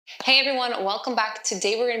Hey everyone, welcome back.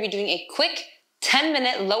 Today we're going to be doing a quick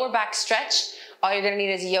 10-minute lower back stretch. All you're going to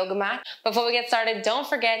need is a yoga mat. Before we get started, don't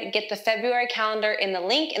forget, get the February calendar in the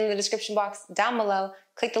link in the description box down below.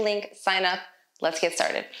 Click the link, sign up. Let's get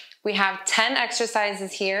started. We have 10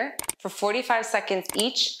 exercises here for 45 seconds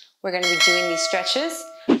each. We're going to be doing these stretches,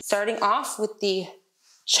 starting off with the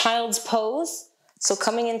child's pose. So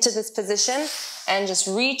coming into this position and just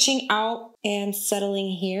reaching out and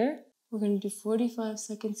settling here. We're going to do 45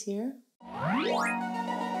 seconds here.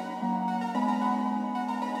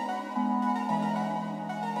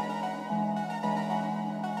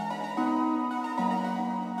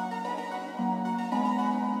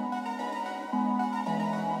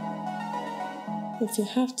 If you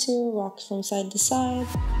have to, rock from side to side,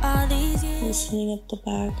 loosening up the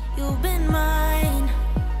back. You've been mine.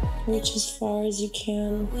 Reach as far as you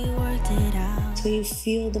can. We worked it out. So you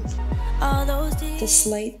feel the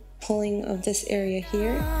slight pulling of this area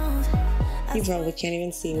here. You probably can't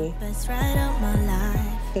even see me,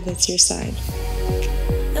 but that's your side.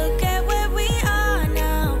 Look at where we are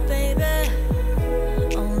now, baby.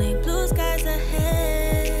 Only blue skies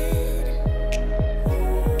ahead.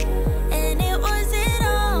 And it wasn't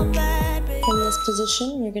all bad, baby. From this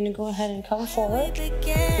position, we're gonna go ahead and come forward,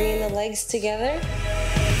 bringing the legs together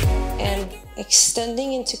and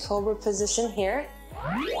extending into cobra position here.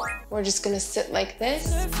 We're just gonna sit like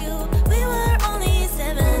this.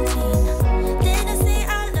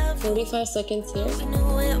 45 seconds here.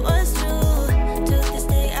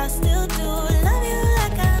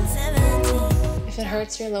 If it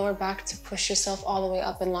hurts your lower back to push yourself all the way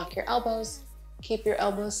up and lock your elbows, keep your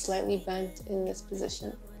elbows slightly bent in this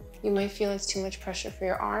position. You might feel it's too much pressure for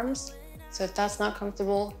your arms. So if that's not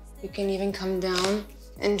comfortable, you can even come down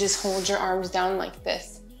and just hold your arms down like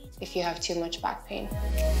this if you have too much back pain.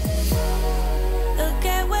 Look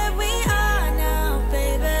at where we are now,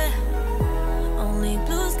 baby. Only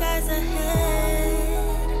blue skies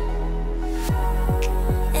ahead.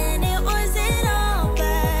 And it wasn't all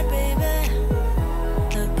bad, baby.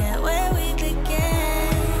 Look at where we began.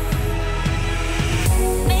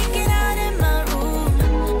 Making out in my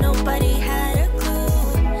room, nobody had a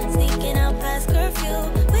clue. Sneaking out past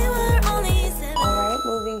curfew, we were only 7. All right,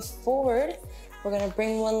 moving forward. We're gonna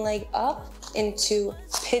bring one leg up into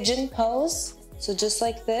pigeon pose. So just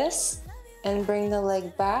like this, and bring the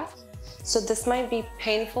leg back. So this might be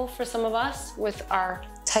painful for some of us with our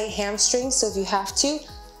tight hamstrings. So if you have to,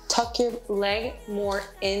 tuck your leg more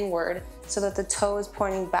inward so that the toe is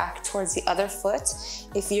pointing back towards the other foot.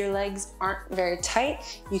 If your legs aren't very tight,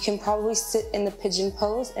 you can probably sit in the pigeon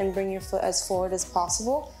pose and bring your foot as forward as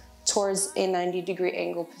possible towards a 90-degree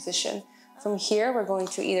angle position. From here, we're going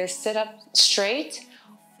to either sit up straight,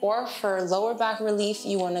 or for lower back relief,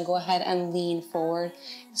 you want to go ahead and lean forward,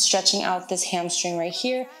 stretching out this hamstring right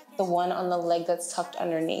here, the one on the leg that's tucked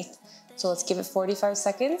underneath. So let's give it 45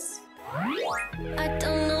 seconds. I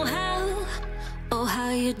don't know how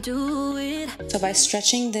you do it. So by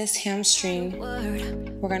stretching this hamstring,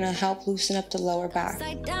 we're going to help loosen up the lower back.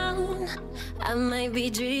 I might be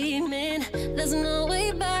dreaming, there's no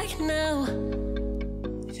way back now.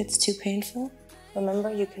 If it's too painful,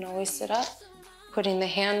 remember you can always sit up, putting the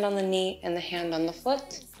hand on the knee and the hand on the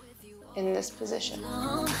foot in this position.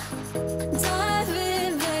 Dive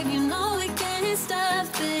in, babe, you know we can't stop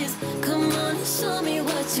this. Come on and show me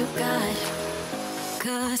what you got.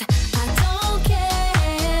 'Cause I don't care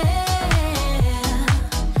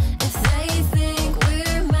if they think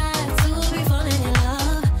we're mad to be falling in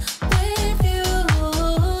love with you.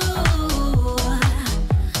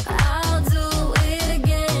 I'll do it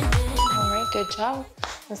again. All right, good job.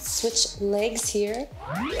 Let's switch legs here.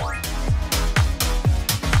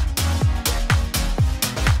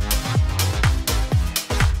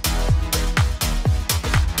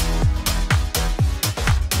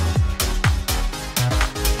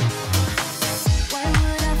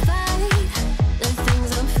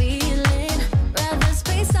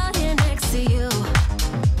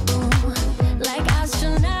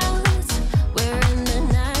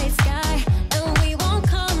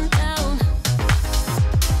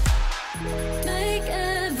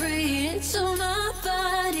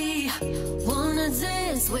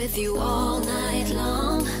 With you all night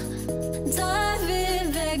long. Dive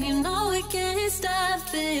in, babe, you know we can't stop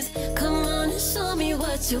this. Come on and show me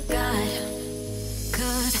what you got.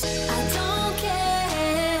 'Cause I don't care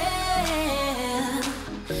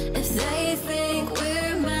if they think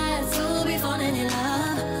we're mad to be falling in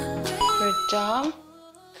love. Good job.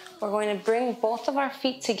 We're going to bring both of our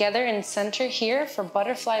feet together in center here for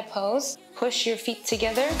butterfly pose. Push your feet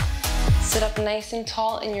together. Sit up nice and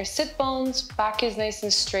tall in your sit bones, back is nice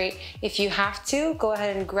and straight. If you have to, go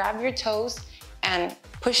ahead and grab your toes and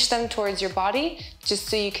push them towards your body, just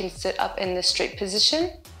so you can sit up in this straight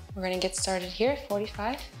position. We're gonna get started here,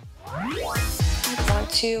 45. Want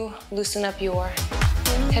to loosen up your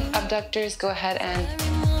hip abductors, go ahead and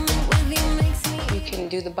you can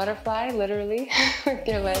do the butterfly, literally, with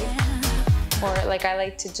your leg. Or like I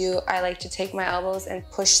like to do, I like to take my elbows and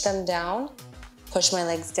push them down. Push my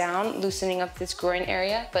legs down, loosening up this groin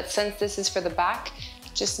area. But since this is for the back,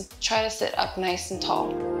 just try to sit up nice and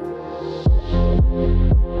tall.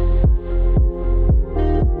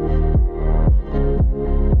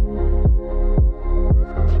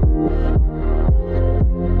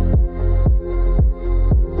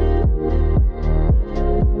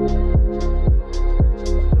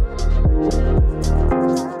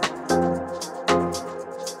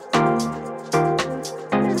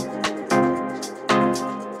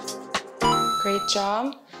 Great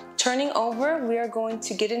job. Turning over, we are going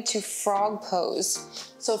to get into frog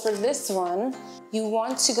pose. So for this one, you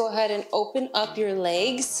want to go ahead and open up your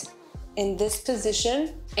legs in this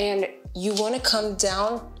position, and you want to come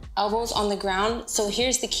down, elbows on the ground. So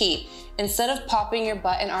here's the key. Instead of popping your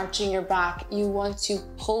butt and arching your back, you want to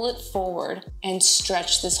pull it forward and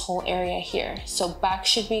stretch this whole area here. So back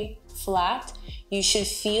should be flat. You should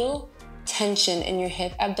feel tension in your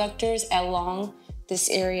hip abductors along this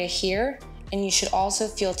area here. And you should also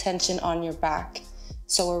feel tension on your back.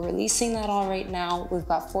 So we're releasing that all right now. We've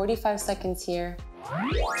got 45 seconds here.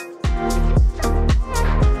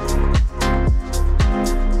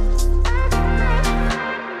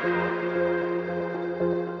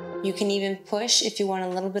 You can even push if you want a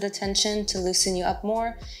little bit of tension to loosen you up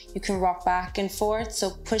more. You can rock back and forth. So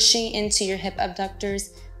pushing into your hip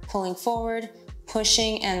abductors, pulling forward,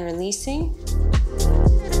 pushing and releasing.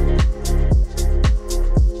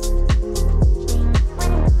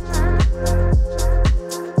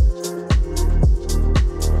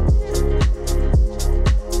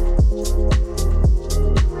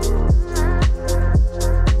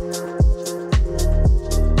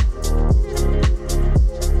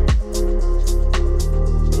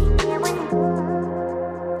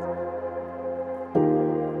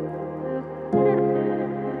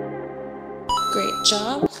 Great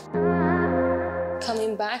job.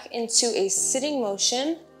 Coming back into a sitting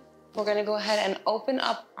motion, we're gonna go ahead and open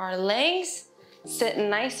up our legs, sit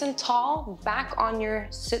nice and tall, back on your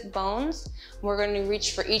sit bones. We're gonna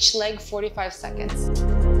reach for each leg 45 seconds.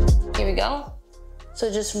 Here we go. So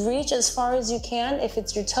just reach as far as you can. If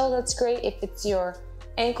it's your toe, that's great. If it's your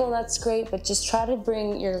ankle, that's great, but just try to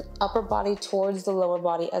bring your upper body towards the lower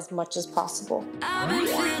body as much as possible. I've been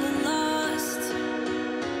feeling lost.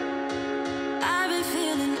 I've been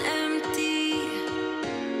feeling empty.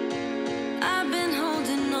 I've been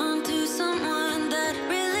holding on to someone that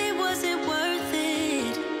really wasn't worth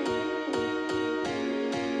it.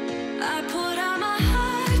 I put out my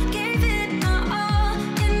heart, gave it my all.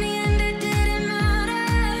 In the end, it didn't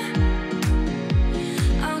matter.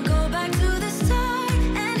 I'll go back to the start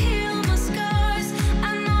and heal my scars.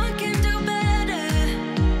 I know I can do better.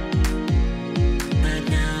 But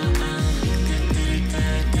now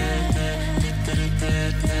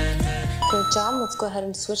Good job. Let's go ahead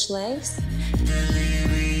and switch legs.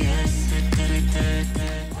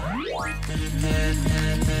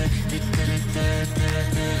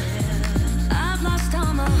 I've lost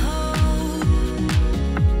all my hope.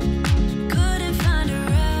 Couldn't find a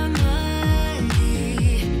remedy.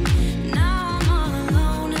 Now I'm all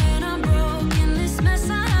alone and I'm broken. This mess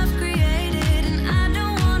I have created, and I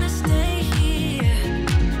don't wanna stay here.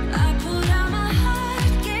 I put out my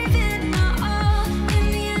heart, gave it my all.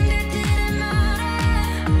 In the end, it didn't matter.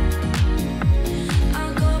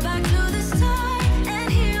 I'll go back to the start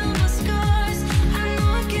and heal my scars. I know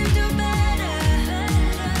I can do better.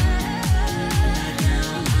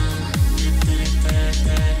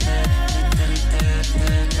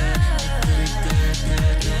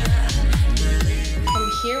 From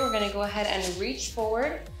here, we're gonna go ahead and reach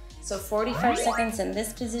forward. So 45 seconds in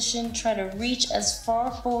this position. Try to reach as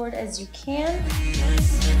far forward as you can.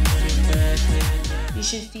 You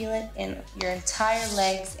should feel it in your entire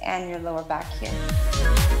legs and your lower back here.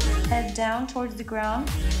 Head down towards the ground.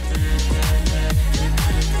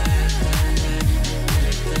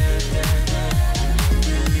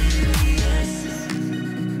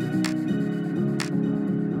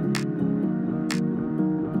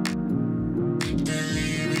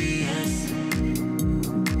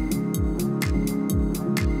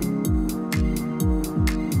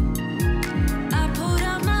 I put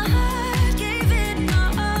out my heart, gave it my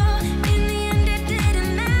all. In the end, it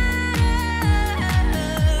didn't matter.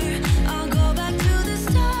 I'll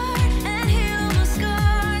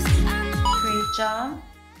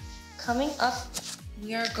Coming up,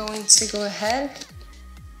 we are going to go ahead,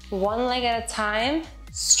 one leg at a time,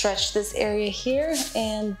 stretch this area here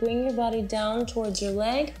and bring your body down towards your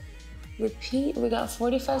leg. Repeat, we got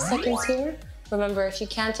 45 seconds here. Remember, if you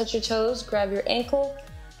can't touch your toes, grab your ankle.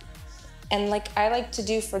 And like I like to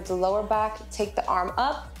do for the lower back, take the arm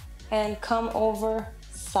up and come over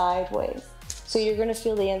sideways. So you're gonna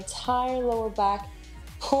feel the entire lower back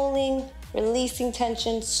pulling, releasing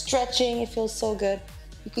tension, stretching. It feels so good.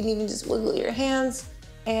 You can even just wiggle your hands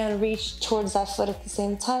and reach towards that foot at the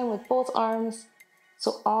same time with both arms.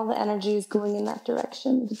 So all the energy is going in that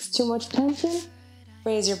direction. If it's too much tension,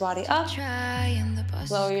 raise your body up,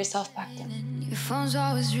 lower yourself back down. Your phone's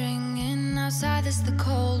always ringing, outside there's the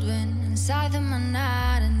cold wind, inside the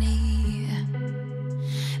monotony.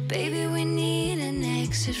 Baby, we need an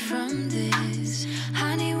exit from this.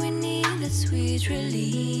 Honey, we need that sweet release.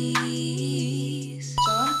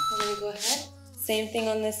 John, we're gonna go ahead. Same thing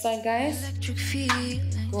on this side, guys. Electric feeling.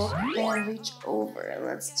 Go up and reach over.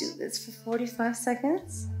 Let's do this for 45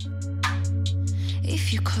 seconds.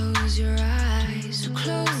 If you close your eyes, so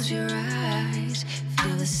close your eyes.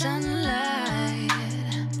 Feel the sunlight.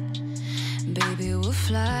 Baby, we'll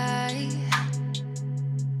fly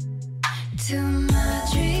to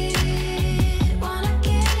Madrid. Wanna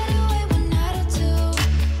get away one night or two.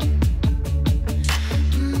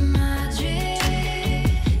 Madrid,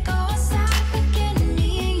 go outside, forget me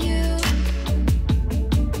and you.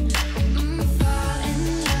 Fall in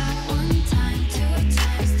love one time, 2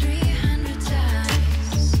 times, 300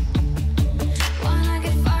 times. Wanna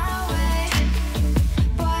get far away,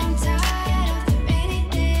 boy, I'm tired of the rainy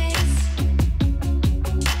days.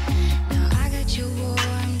 Now I got you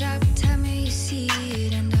warmed up, tell me you see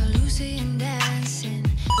it, and I'll lose it in dancing.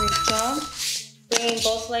 Great job. Bringing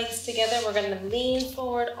both legs together, we're gonna lean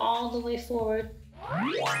forward all the way forward.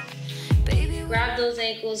 Baby, Grab those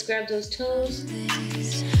ankles, grab those toes,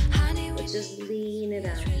 this, honey, but just lean it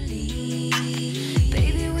out.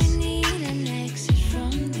 baby, we need an exit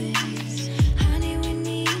from this. Honey, we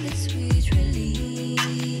need a sweet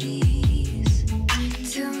release.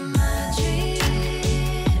 To Madrid,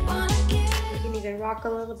 wanna get You can even rock a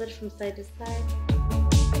little bit from side to side.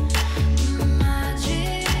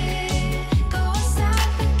 Madrid, go outside,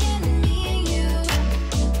 forget me and you.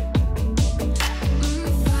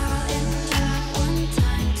 Fall in love one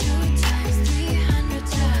time, 2 times, 300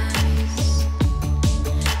 times.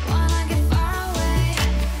 Wanna get far away,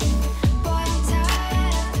 boy, I'm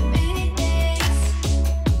tired of the rainy days.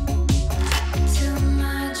 To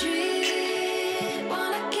Madrid,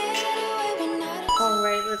 wanna get away one night. All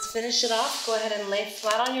right, let's finish it off. Go ahead and lay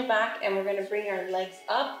flat on your back, and we're gonna bring our legs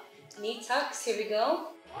up. Knee tucks, here we go.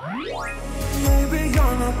 Maybe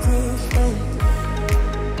you're not different.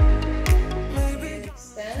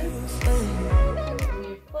 Extend, bring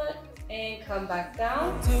your foot, and come back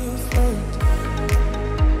down.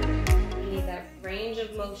 We need that range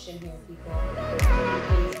of motion here, people.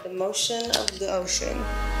 We need the motion of the ocean.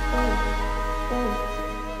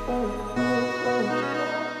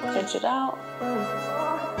 Stretch it out.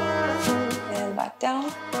 And back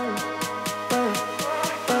down.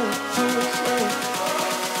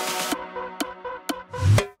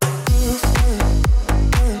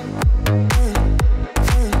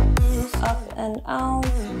 Up and out.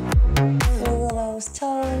 Wiggle those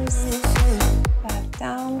toes. Back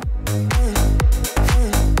down.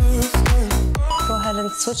 Go ahead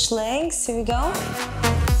and switch legs. Here we go.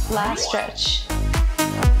 Last stretch.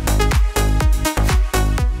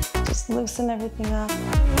 Just loosen everything up.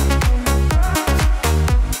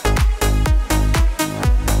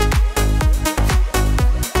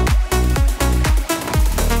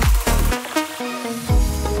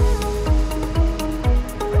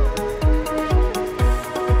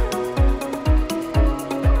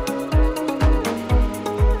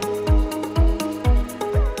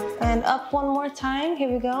 And up one more time. Here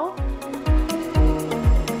we go.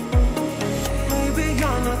 Maybe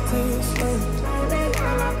you're not different.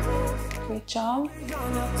 Great job. You're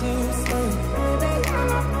not different.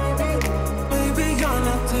 Maybe you're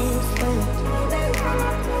not different.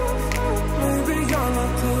 Maybe you're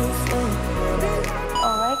not different.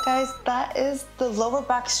 All right, guys, that is the lower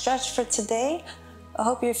back stretch for today. I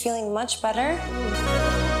hope you're feeling much better.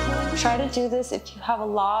 Try to do this if you have a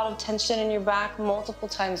lot of tension in your back multiple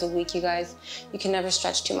times a week, you guys. You can never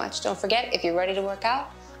stretch too much. Don't forget, if you're ready to work out,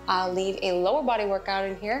 I'll leave a lower body workout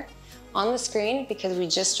in here on the screen because we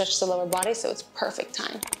just stretched the lower body, so it's perfect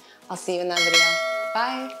time. I'll see you in that video.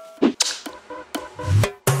 Bye.